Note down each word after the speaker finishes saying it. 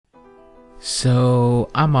So,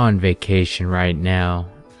 I'm on vacation right now,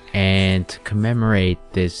 and to commemorate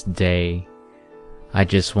this day, I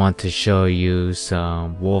just want to show you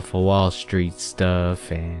some Wolf of Wall Street stuff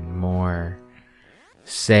and more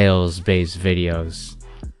sales-based videos,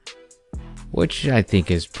 which I think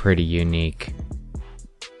is pretty unique.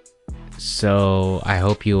 So, I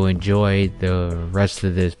hope you enjoy the rest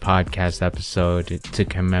of this podcast episode to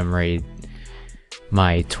commemorate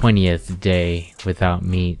my 20th day without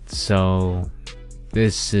meat. So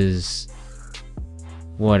this is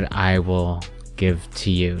what I will give to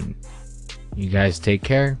you. You guys take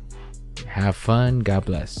care, have fun, God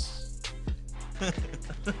bless.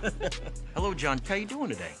 Hello, John. How you doing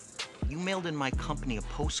today? You mailed in my company a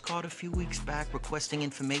postcard a few weeks back requesting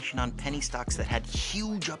information on penny stocks that had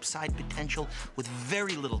huge upside potential with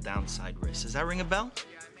very little downside risk. Does that ring a bell?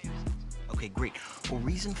 Okay, great. Well,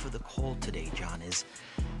 reason for the call today, John, is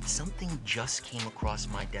something just came across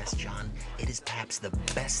my desk, John. It is perhaps the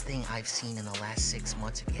best thing I've seen in the last 6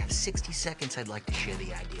 months. If you have 60 seconds, I'd like to share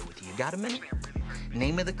the idea with you. You got a minute?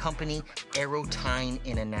 Name of the company, Aerotine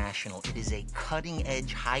International. It is a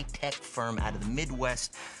cutting-edge, high-tech firm out of the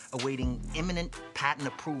Midwest awaiting imminent patent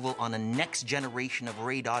approval on a next generation of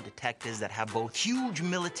radar detectors that have both huge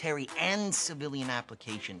military and civilian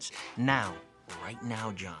applications. Now, right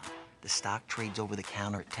now, John, the stock trades over the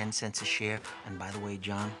counter at 10 cents a share. And by the way,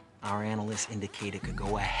 John, our analysts indicate it could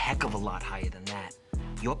go a heck of a lot higher than that.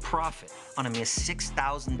 Your profit on a mere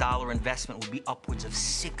 $6,000 investment would be upwards of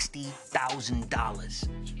 $60,000.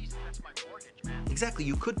 Jeez, that's my mortgage, man. Exactly,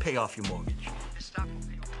 you could pay off your mortgage. This stock will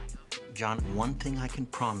pay off. John, one thing I can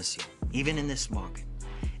promise you, even in this market,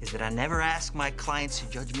 is that I never ask my clients to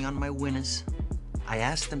judge me on my winners. I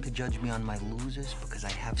ask them to judge me on my losers because I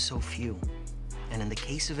have so few. And in the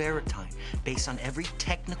case of Aerotine, based on every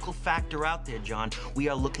technical factor out there, John, we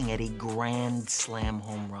are looking at a grand slam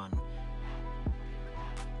home run.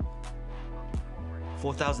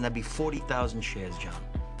 4,000, that'd be 40,000 shares, John.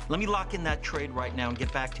 Let me lock in that trade right now and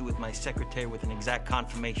get back to you with my secretary with an exact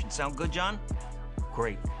confirmation. Sound good, John?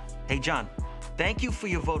 Great. Hey, John, thank you for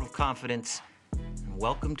your vote of confidence, and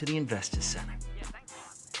welcome to the Investors Center. Yeah, thanks.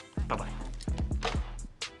 Bye-bye.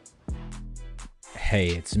 Hey,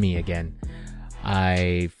 it's me again.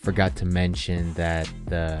 I forgot to mention that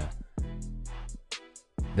the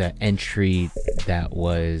entry that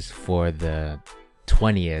was for the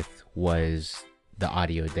 20th was the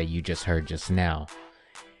audio that you just heard just now.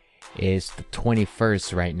 It's the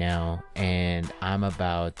 21st right now, and I'm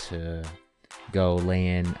about to go lay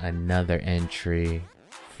in another entry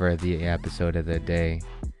for the episode of the day.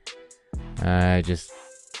 I just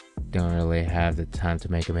don't really have the time to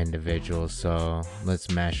make them individual, so let's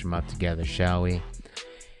mash them up together, shall we?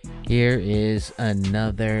 Here is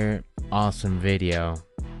another awesome video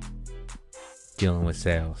dealing with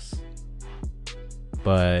sales.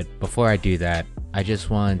 But before I do that, I just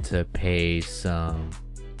want to pay some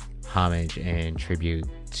homage and tribute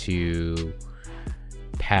to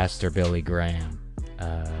Pastor Billy Graham.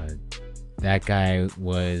 That guy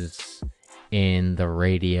was in the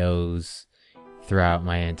radios throughout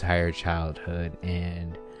my entire childhood,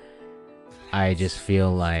 and I just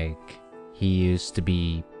feel like he used to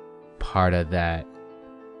be part of that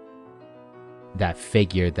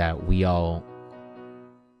figure that we all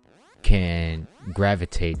can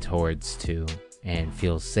gravitate towards to and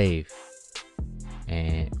feel safe,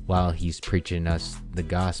 and while he's preaching us the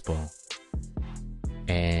gospel.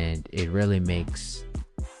 And it really makes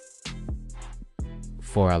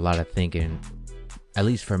for a lot of thinking, at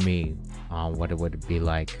least for me, on what it would be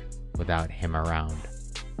like without him around.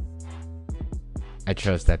 I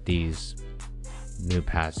trust that these new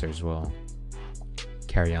pastors will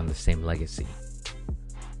carry on the same legacy.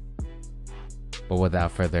 But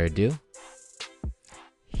without further ado,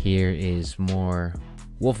 here is more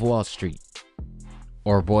Wolf of Wall Street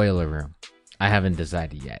or Boiler Room. I haven't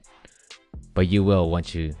decided yet, but you will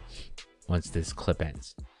once this clip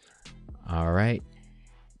ends. All right,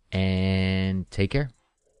 and take care.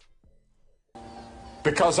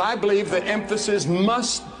 Because I believe the emphasis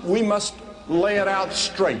we must lay it out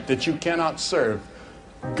straight that you cannot serve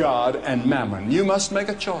God and mammon. You must make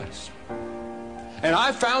a choice. And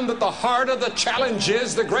I found that the harder the challenge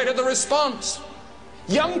is, the greater the response.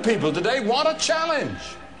 Young people today want a challenge.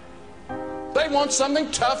 They want something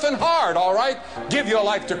tough and hard, all right? Give your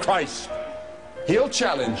life to Christ. He'll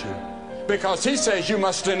challenge you because he says you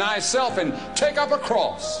must deny self and take up a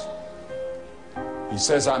cross. He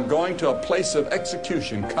says, I'm going to a place of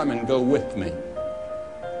execution. Come and go with me.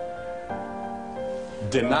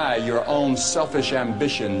 Deny your own selfish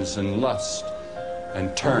ambitions and lust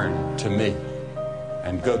and turn to me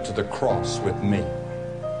and go to the cross with me.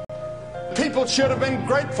 People should have been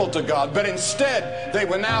grateful to God, but instead they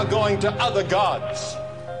were now going to other gods.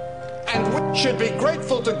 And we should be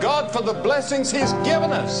grateful to God for the blessings He's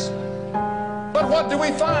given us. But what do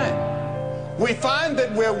we find? We find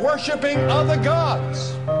that we're worshiping other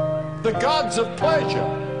gods. The gods of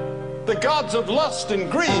pleasure, the gods of lust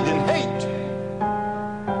and greed and hate,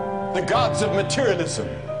 the gods of materialism,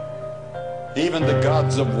 even the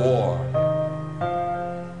gods of war.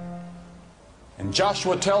 And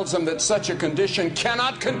Joshua tells them that such a condition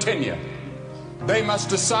cannot continue. They must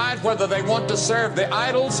decide whether they want to serve the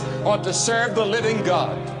idols or to serve the living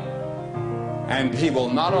God. And He will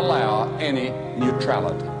not allow any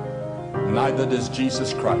neutrality. Neither does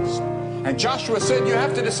Jesus Christ. And Joshua said, you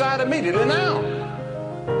have to decide immediately now.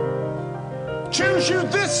 Choose you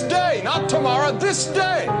this day, not tomorrow, this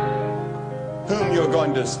day, whom you're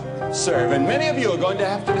going to serve. And many of you are going to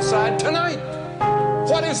have to decide tonight.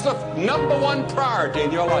 What is the number one priority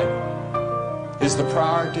in your life? Is the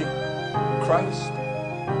priority Christ?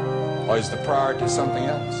 Or is the priority something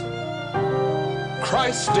else?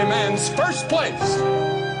 Christ demands first place.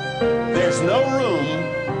 There's no room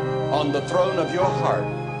on the throne of your heart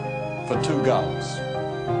for two gods.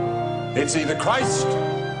 It's either Christ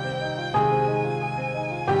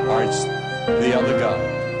or it's the other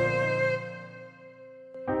God.